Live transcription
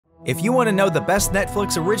If you want to know the best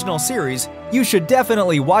Netflix original series, you should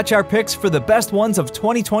definitely watch our picks for the best ones of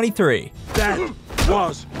 2023. That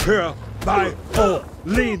was here by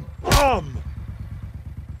Olin.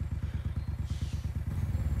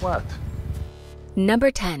 What?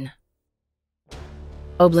 Number 10.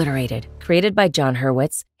 Obliterated, created by John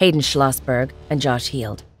Hurwitz, Hayden Schlossberg, and Josh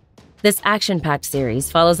Heald. This action-packed series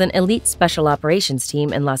follows an elite special operations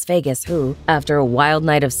team in Las Vegas who, after a wild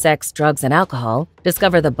night of sex, drugs, and alcohol,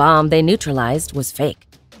 discover the bomb they neutralized was fake.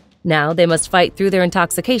 Now they must fight through their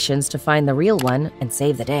intoxications to find the real one and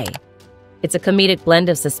save the day. It's a comedic blend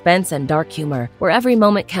of suspense and dark humor where every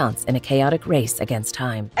moment counts in a chaotic race against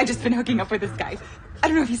time. I've just been hooking up with this guy. I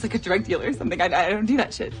don't know if he's like a drug dealer or something. I don't do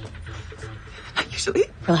that shit. Usually.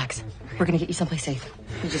 Relax. We're gonna get you someplace safe.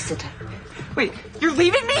 You just sit tight. Wait, you're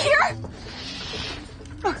leaving me here?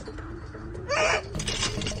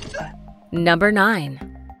 Number 9.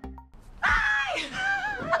 Hi,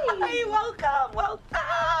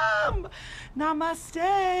 welcome.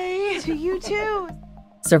 Namaste. To you too.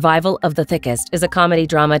 Survival of the Thickest is a comedy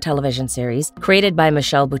drama television series created by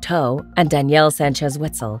Michelle Buteau and Danielle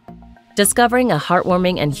Sanchez-Witzel. Discovering a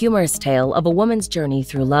heartwarming and humorous tale of a woman's journey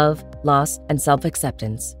through love, loss, and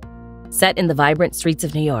self-acceptance. Set in the vibrant streets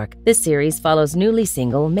of New York, this series follows newly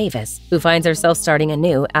single Mavis, who finds herself starting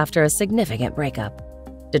anew after a significant breakup.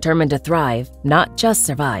 Determined to thrive, not just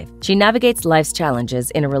survive, she navigates life's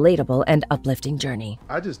challenges in a relatable and uplifting journey.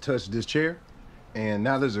 I just touched this chair, and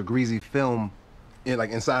now there's a greasy film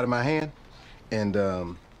inside of my hand, and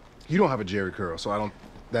you don't have a jerry curl, so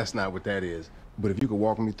that's not what that is. But if you could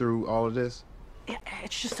walk me through all of this.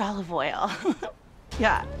 It's just olive oil.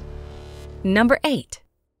 Yeah. Number 8.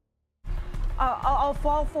 I'll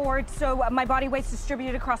fall forward so my body weight's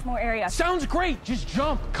distributed across more area. Sounds great. Just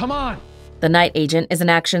jump. Come on. The Night Agent is an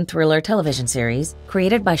action thriller television series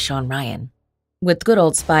created by Sean Ryan. With good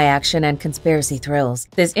old spy action and conspiracy thrills,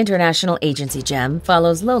 this international agency gem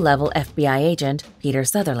follows low-level FBI agent Peter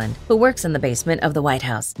Sutherland, who works in the basement of the White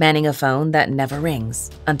House, manning a phone that never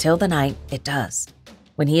rings, until the night it does.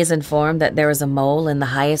 When he is informed that there is a mole in the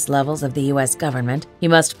highest levels of the U.S. government, he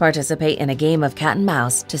must participate in a game of cat and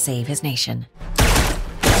mouse to save his nation.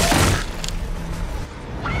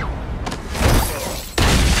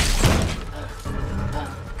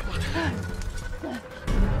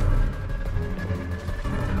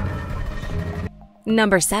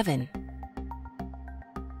 Number 7.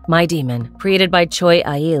 My Demon, created by Choi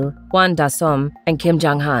Ah-il, Hwan Da-som, and Kim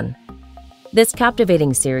Jong-han. This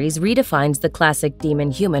captivating series redefines the classic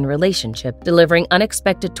demon-human relationship, delivering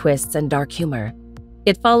unexpected twists and dark humor.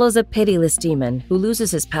 It follows a pitiless demon who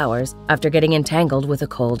loses his powers after getting entangled with a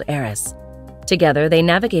cold heiress. Together, they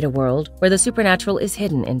navigate a world where the supernatural is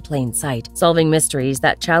hidden in plain sight, solving mysteries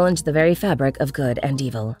that challenge the very fabric of good and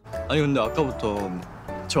evil. 아니 근데 아까부터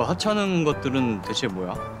저 하찮은 것들은 대체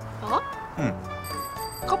뭐야? 어? 응.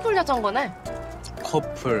 커플 자전거네.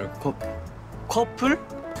 커플?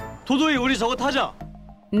 도도히 우리 저거 타자.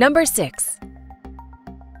 Number 6.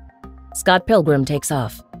 Scott Pilgrim Takes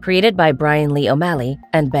Off, created by Brian Lee O'Malley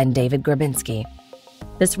and Ben David Grabinski.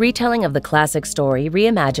 This retelling of the classic story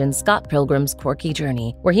reimagines Scott Pilgrim's quirky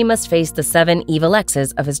journey, where he must face the 7 evil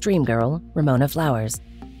exes of his dream girl, Ramona Flowers.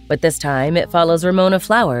 But this time, it follows Ramona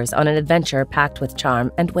Flowers on an adventure packed with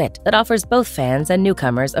charm and wit that offers both fans and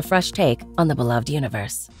newcomers a fresh take on the beloved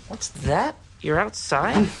universe. What's that? You're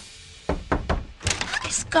outside?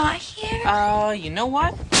 Is Scott here? You know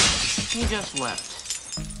what? He just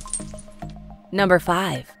left. Number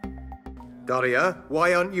 5. Daria,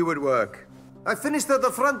 why aren't you at work? I finished at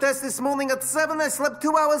the front desk this morning at 7. I slept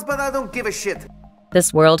 2 hours, but I don't give a shit.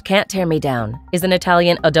 This World Can't Tear Me Down is an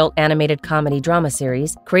Italian adult animated comedy drama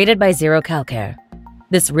series created by Zero Calcare.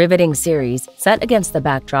 This riveting series, set against the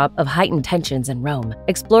backdrop of heightened tensions in Rome,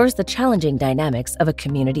 explores the challenging dynamics of a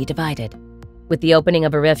community divided. With the opening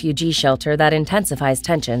of a refugee shelter that intensifies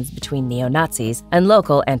tensions between neo-Nazis and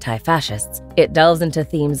local anti-fascists, it delves into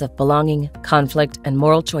themes of belonging, conflict, and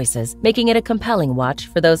moral choices, making it a compelling watch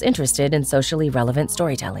for those interested in socially relevant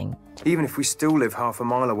storytelling. Even if we still live half a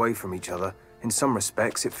mile away from each other, in some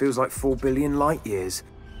respects it feels like 4 billion light years.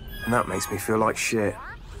 And that makes me feel like shit.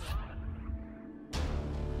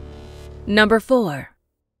 Number 4.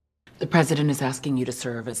 The president is asking you to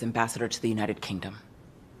serve as ambassador to the United Kingdom.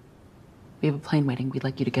 We have a plane waiting. We'd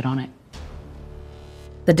like you to get on it.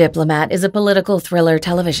 The Diplomat is a political thriller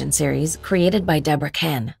television series created by Deborah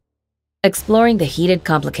Kahn. Exploring the heated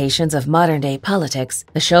complications of modern-day politics,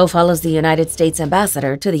 the show follows the United States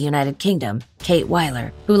ambassador to the United Kingdom, Kate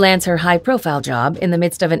Weiler, who lands her high-profile job in the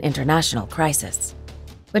midst of an international crisis.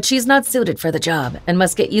 But she's not suited for the job and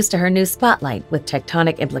must get used to her new spotlight with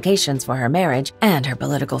tectonic implications for her marriage and her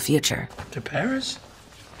political future. To Paris?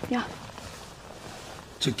 Yeah.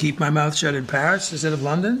 To keep my mouth shut in Paris instead of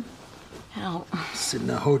London? How? Sit in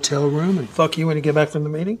a hotel room and fuck you when you get back from the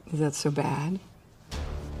meeting? Is that so bad?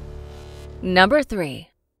 Number 3.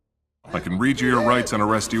 I can read you your rights and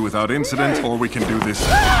arrest you without incident, or we can do this.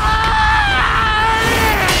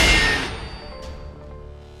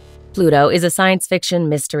 Pluto is a science fiction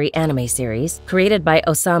mystery anime series created by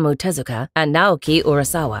Osamu Tezuka and Naoki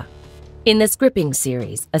Urasawa. In this gripping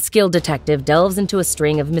series, a skilled detective delves into a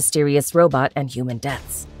string of mysterious robot and human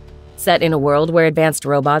deaths. Set in a world where advanced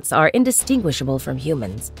robots are indistinguishable from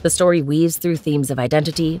humans, the story weaves through themes of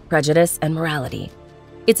identity, prejudice, and morality.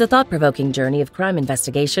 It's a thought-provoking journey of crime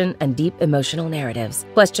investigation and deep emotional narratives,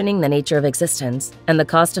 questioning the nature of existence and the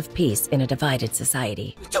cost of peace in a divided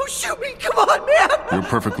society. Don't shoot me! Come on, man! You're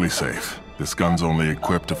perfectly safe. This gun's only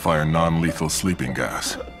equipped to fire non-lethal sleeping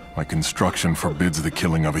gas. My construction forbids the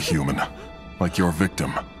killing of a human. Like your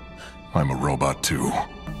victim, I'm a robot too.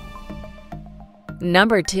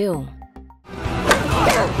 Number 2.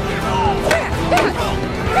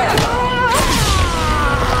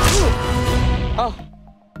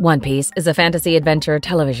 One Piece is a fantasy-adventure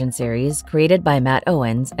television series created by Matt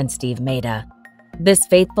Owens and Steve Maida. This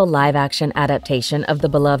faithful live-action adaptation of the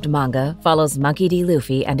beloved manga follows Monkey D.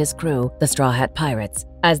 Luffy and his crew, the Straw Hat Pirates,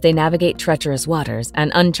 as they navigate treacherous waters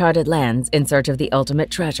and uncharted lands in search of the ultimate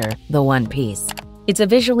treasure, the One Piece. It's a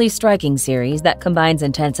visually striking series that combines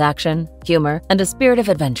intense action, humor, and a spirit of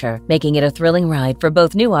adventure, making it a thrilling ride for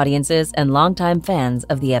both new audiences and longtime fans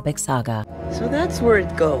of the epic saga. So that's where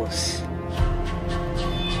it goes.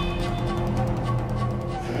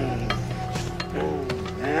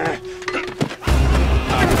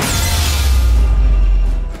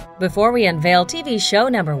 Before we unveil TV show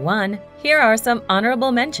number 1, here are some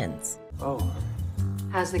honorable mentions. Oh.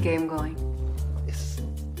 How's the game going?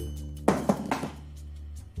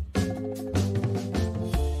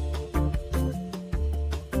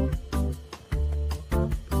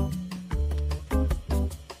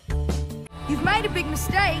 You've made a big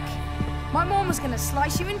mistake. My mom was gonna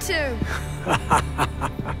slice you in two.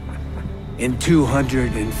 In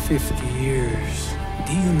 250 years,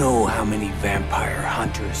 do you know how many vampire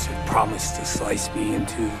hunters have promised to slice me in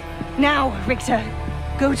two? Now, Richter,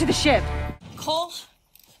 go to the ship. Cole,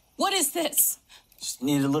 what is this? Just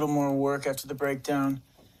need a little more work after the breakdown.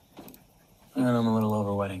 And I'm a little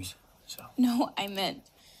over weddings, so. No, I meant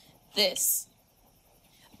this.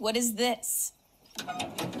 What is this?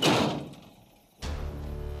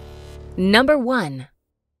 Number 1.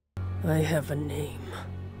 I have a name.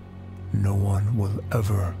 No one will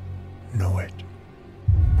ever know it.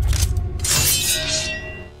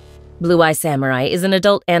 Blue Eye Samurai is an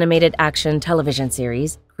adult animated action television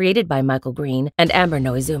series created by Michael Green and Amber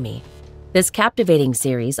Noizumi. This captivating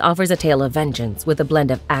series offers a tale of vengeance with a blend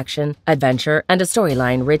of action, adventure, and a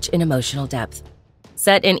storyline rich in emotional depth.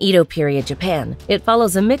 Set in Edo period Japan, it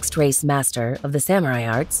follows a mixed-race master of the samurai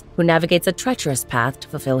arts who navigates a treacherous path to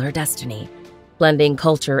fulfill her destiny. Blending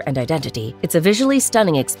culture and identity, it's a visually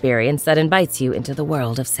stunning experience that invites you into the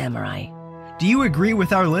world of samurai. Do you agree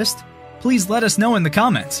with our list? Please let us know in the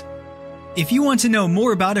comments. If you want to know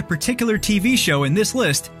more about a particular TV show in this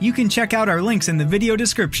list, you can check out our links in the video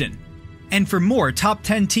description. And for more top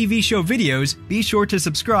 10 TV show videos, be sure to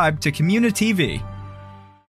subscribe to communiTV.